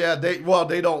 Yeah,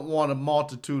 they don't want a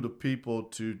multitude of people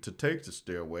to take the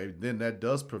stairway. Then that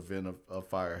does prevent a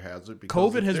fire hazard.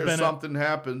 Because COVID has been something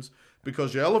happens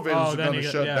because your elevators are going to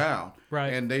shut down,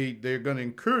 right? And they're going to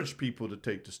encourage people to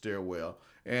take the stairwell.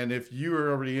 And if you are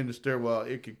already in the stairwell,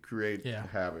 it could create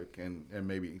havoc and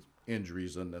maybe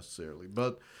injuries unnecessarily.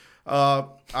 But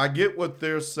I get what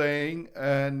they're saying,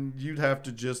 and you'd have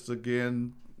to just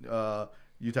again.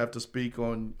 You'd have to speak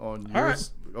on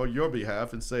your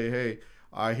behalf and say, "Hey,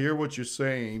 I hear what you're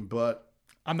saying, but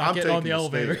I'm not getting on the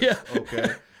elevator." Stairs,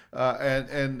 okay,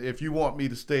 and if you want me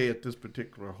to stay at this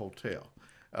particular hotel,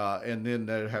 and then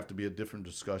there'd have to be a different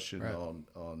discussion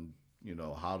on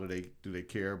how do they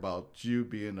care about you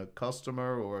being a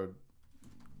customer, or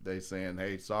they saying,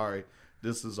 "Hey, sorry,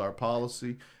 this is our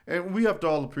policy," and we have to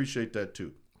all appreciate that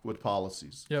too. With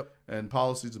policies, and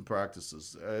policies and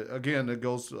practices. Again, it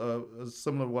goes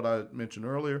similar to what I mentioned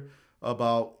earlier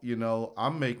about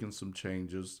I'm making some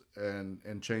changes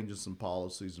and changing some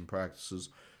policies and practices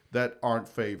that aren't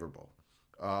favorable.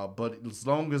 But as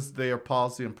long as they are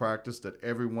policy and practice that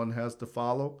everyone has to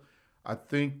follow, I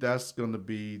think that's going to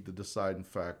be the deciding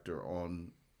factor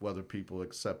on whether people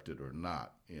accept it or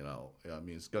not.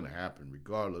 It's going to happen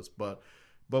regardless, But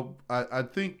I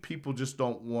think people just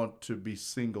don't want to be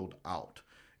singled out.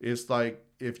 It's like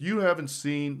if you haven't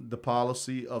seen the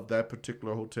policy of that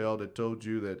particular hotel that told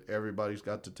you that everybody's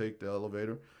got to take the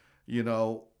elevator,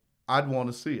 I'd want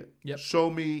to see it. Yep. Show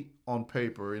me on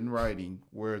paper in writing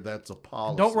where that's a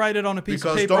policy. Don't write it on a piece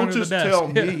of paper don't under just the desk. tell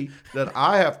me that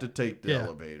I have to take the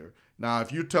elevator. Now,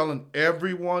 if you're telling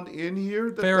everyone in here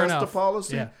that that's the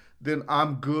policy, then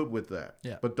I'm good with that.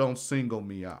 Yeah. But don't single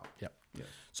me out. Yep. Yeah.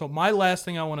 So my last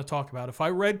thing I want to talk about, if I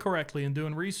read correctly in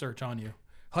doing research on you,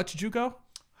 Hutch-Juco?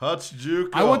 Hutch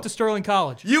JUCO. I went to Sterling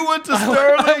College. You went to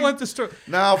Sterling? I went to Sterling.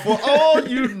 Now, for all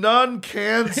you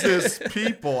non-Kansas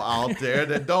people out there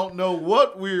that don't know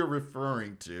what we're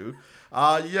referring to,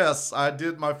 yes, I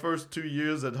did my first 2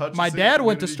 years at Hutchinson. My dad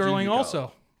went to Community Sterling Junior also.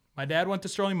 College. My dad went to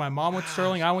Sterling. My mom went to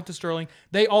Sterling. I went to Sterling.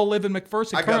 They all live in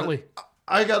McPherson currently.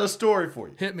 I got a story for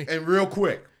you. Hit me. And real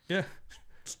quick. Yeah.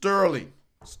 Sterling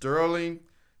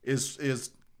is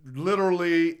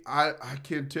literally, I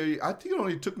can't tell you, I think it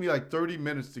only took me like 30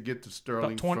 minutes to get to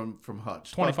Sterling from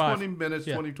Hutch. 25. About 20 minutes,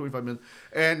 25 minutes.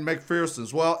 And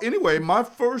McPherson's. Well, anyway, my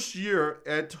first year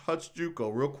at Hutch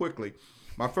JUCO, real quickly,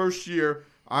 my first year,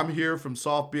 I'm here from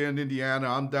South Bend, Indiana.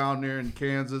 I'm down there in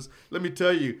Kansas. Let me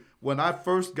tell you, when I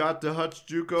first got to Hutch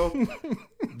JUCO,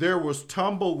 there was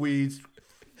tumbleweeds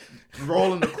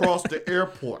rolling across the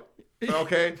airport.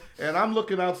 Okay, and I'm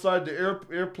looking outside the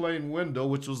airplane window,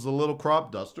 which was a little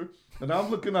crop duster, and I'm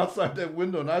looking outside that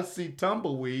window, and I see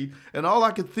tumbleweed, and all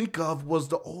I could think of was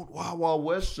the old Wild Wild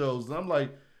West shows, and I'm like,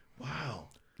 wow.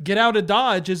 Get out of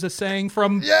Dodge is a saying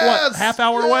from what, half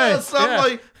hour away.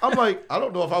 I'm like, I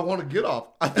don't know if I want to get off.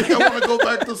 I think I want to go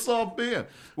back to South Bend.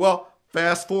 Well,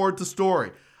 fast forward the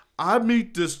story. I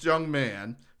meet this young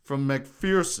man from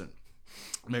McPherson,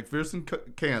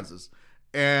 Kansas,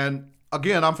 and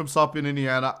again, I'm from South Bend,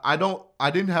 Indiana. I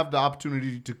didn't have the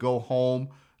opportunity to go home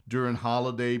during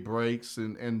holiday breaks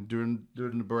and during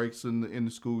the breaks in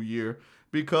the school year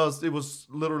because it was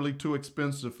literally too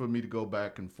expensive for me to go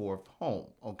back and forth home.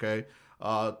 Okay,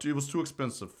 it was too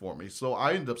expensive for me, so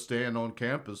I ended up staying on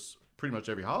campus pretty much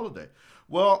every holiday.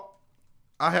 Well,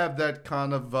 I have that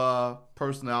kind of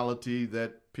personality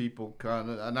that people kind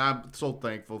of, and I'm so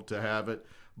thankful to have it.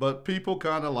 But people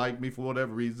kind of like me for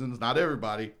whatever reasons. Not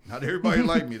everybody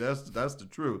like me. That's the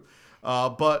truth.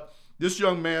 But this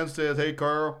young man says, "Hey,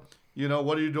 Carl,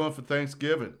 what are you doing for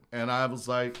Thanksgiving?" And I was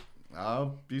like,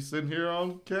 "I'll be sitting here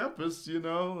on campus,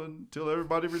 until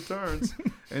everybody returns."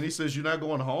 And he says, "You're not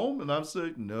going home?" And I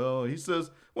said, "No." He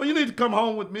says, "Well, you need to come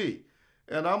home with me."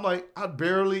 And I'm like, I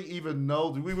barely even know.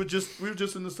 We were just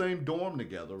in the same dorm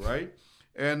together, right?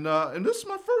 And this is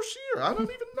my first year. I don't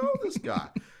even know this guy.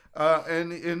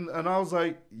 And I was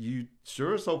like, "You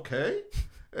sure it's okay?"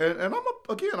 And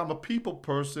I'm a people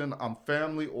person. I'm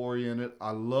family oriented.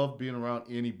 I love being around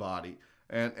anybody.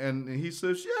 And he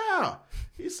says, "Yeah."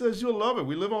 He says, "You'll love it.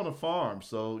 We live on a farm,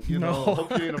 so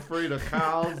hope you ain't afraid of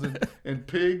cows and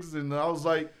pigs." And I was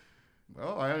like,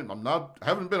 "Well, I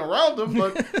haven't been around them,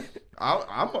 but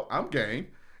I'm game."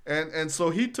 And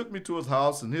so he took me to his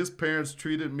house, and his parents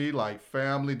treated me like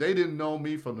family. They didn't know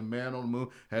me from the man on the moon,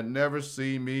 had never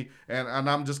seen me. And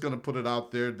I'm just going to put it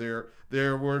out there.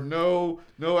 There were no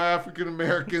African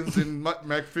Americans in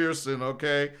McPherson,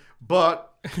 okay?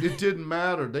 But it didn't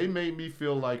matter. They made me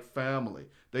feel like family.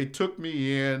 They took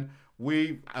me in.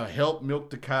 I helped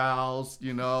milk the cows,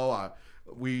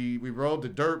 we rode the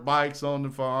dirt bikes on the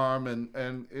farm,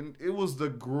 and it was the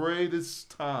greatest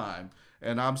time.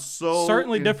 And I'm so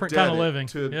certainly different kind of living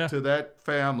to that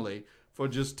family for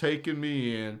just taking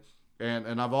me in.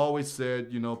 And I've always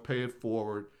said, pay it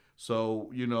forward.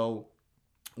 So,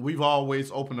 we've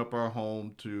always opened up our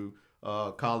home to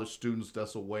college students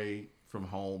that's away from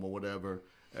home or whatever.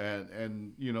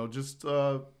 And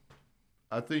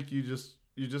I think you just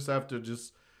have to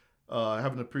just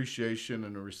have an appreciation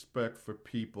and a respect for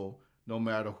people, no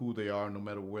matter who they are, no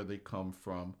matter where they come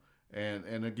from.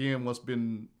 And again, what's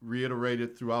been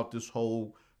reiterated throughout this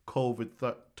whole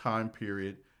COVID time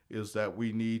period is that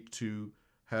we need to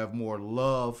have more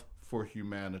love for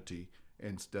humanity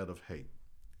instead of hate.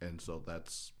 And so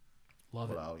that's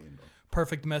what I'll end on.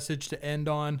 Perfect message to end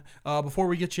on. Before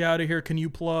we get you out of here, can you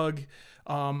plug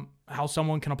how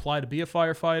someone can apply to be a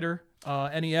firefighter?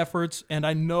 Any efforts? And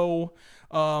I know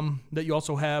that you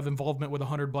also have involvement with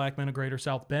 100 Black Men of Greater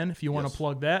South Bend, if you want to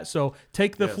plug that. So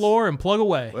take the floor and plug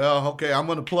away. Well, okay, I'm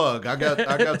going to plug. I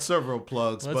got several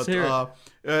plugs. Let's hear it.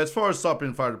 As far as South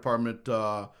Bend Fire Department,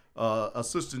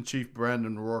 Assistant Chief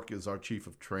Brandon Rourke is our chief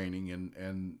of training,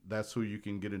 and that's who you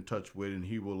can get in touch with, and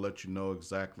he will let you know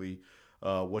exactly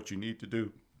what you need to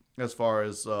do as far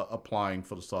as applying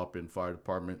for the South Bend Fire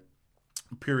Department.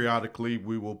 Periodically,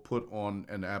 we will put on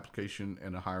an application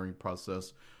and a hiring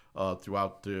process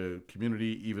throughout the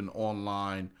community, even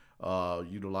online,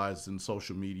 utilizing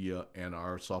social media and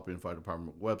our South Bend Fire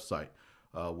Department website,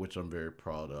 which I'm very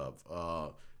proud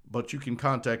of. But you can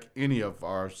contact any of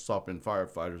our South Bend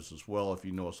firefighters as well if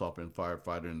you know a South Bend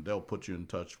firefighter, and they'll put you in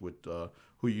touch with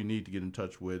who you need to get in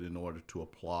touch with in order to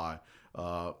apply.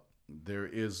 There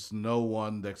is no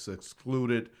one that's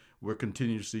excluded. We're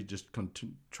continuously just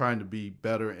trying to be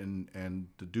better and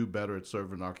to do better at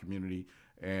serving our community.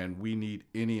 and we need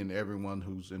any and everyone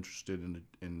who's interested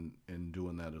in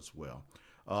doing that as well.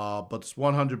 But it's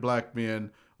 100 Black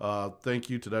Men. Thank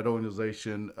you to that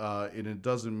organization. And it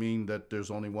doesn't mean that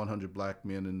there's only 100 Black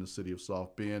men in the city of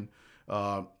South Bend.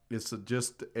 It's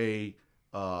just a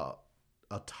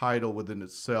title within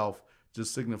itself,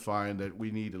 just signifying that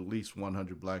we need at least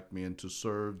 100 Black men to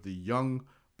serve the young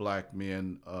Black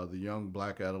men, the young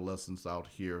Black adolescents out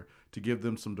here, to give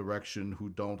them some direction who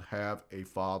don't have a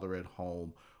father at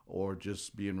home, or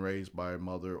just being raised by a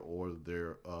mother or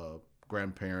their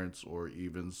grandparents or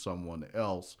even someone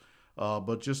else,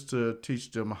 but just to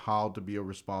teach them how to be a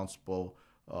responsible,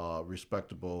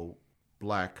 respectable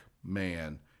Black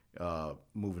man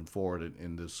moving forward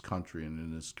in this country and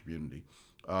in this community.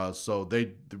 So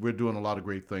we're doing a lot of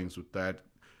great things with that,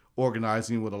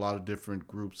 organizing with a lot of different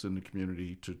groups in the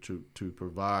community to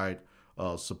provide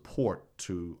support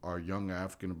to our young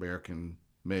African American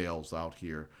males out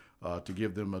here, to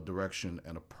give them a direction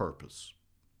and a purpose.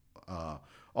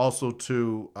 Also,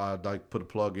 I'd like to put a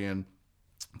plug in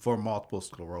for multiple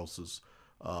sclerosis.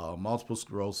 Multiple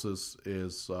sclerosis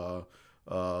is a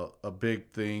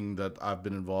big thing that I've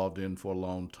been involved in for a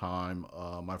long time.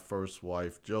 My first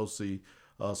wife, Josie,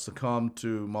 succumbed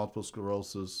to multiple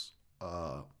sclerosis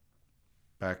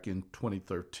back in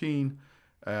 2013.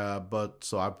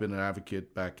 So I've been an advocate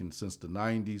since the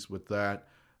 90s with that.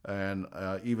 And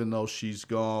even though she's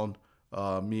gone,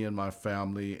 me and my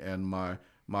family and my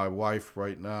wife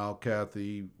right now,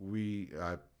 Kathy,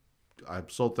 I'm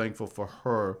so thankful for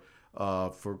her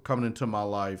for coming into my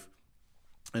life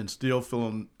and still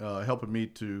helping me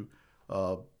to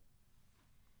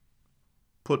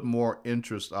put more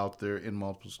interest out there in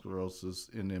multiple sclerosis,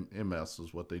 in MS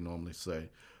is what they normally say,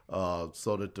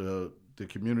 so that the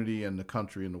community and the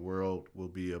country and the world will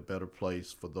be a better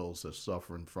place for those that are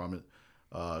suffering from it.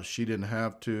 She didn't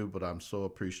have to, but I'm so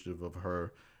appreciative of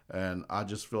her. And I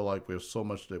just feel like there's so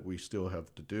much that we still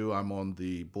have to do. I'm on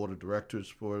the board of directors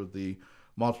for the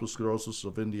Multiple Sclerosis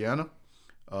of Indiana.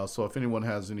 So if anyone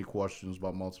has any questions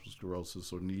about multiple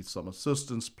sclerosis or needs some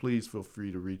assistance, please feel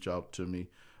free to reach out to me.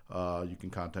 You can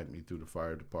contact me through the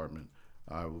fire department.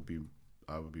 I would be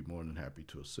more than happy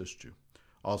to assist you.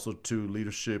 Also, to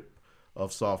leadership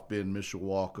of South Bend,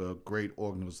 Mishawaka, great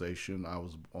organization. I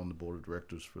was on the board of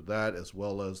directors for that, as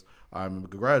well as I'm a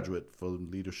graduate for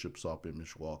leadership South Bend,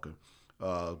 Mishawaka,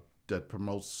 that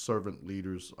promotes servant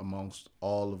leaders amongst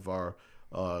all of our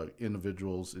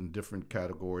individuals in different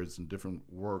categories and different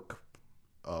work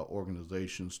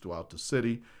organizations throughout the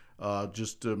city,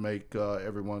 just to make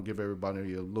give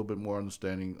everybody a little bit more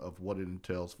understanding of what it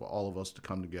entails for all of us to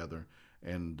come together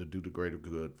and to do the greater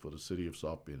good for the city of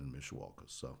South Bend and Mishawaka.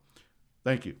 So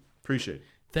thank you. Appreciate it.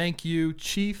 Thank you,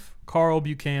 Chief Carl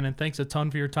Buchanan. Thanks a ton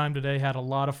for your time today. Had a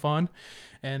lot of fun,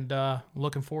 and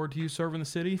looking forward to you serving the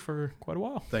city for quite a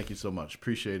while. Thank you so much.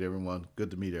 Appreciate everyone.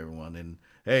 Good to meet everyone. And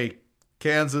hey,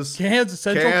 Kansas.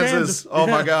 Central Kansas. Oh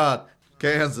my God.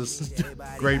 Kansas.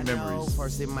 Great memories.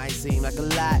 First it might seem like a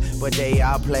lot, but they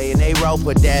all play and they role.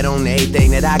 Put that on everything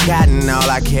that I got, and all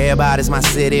I care about is my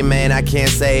city, man. I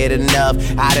can't say it enough.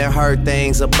 I done heard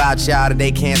things about y'all that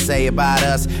they can't say about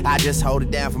us. I just hold it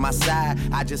down for my side.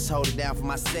 I just hold it down for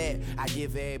my set. I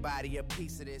give everybody a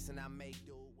piece of this, and I make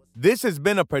do. This has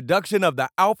been a production of the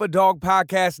Alpha Dog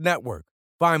Podcast Network.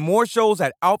 Find more shows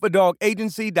at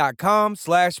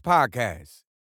alphadogagency.com/podcast.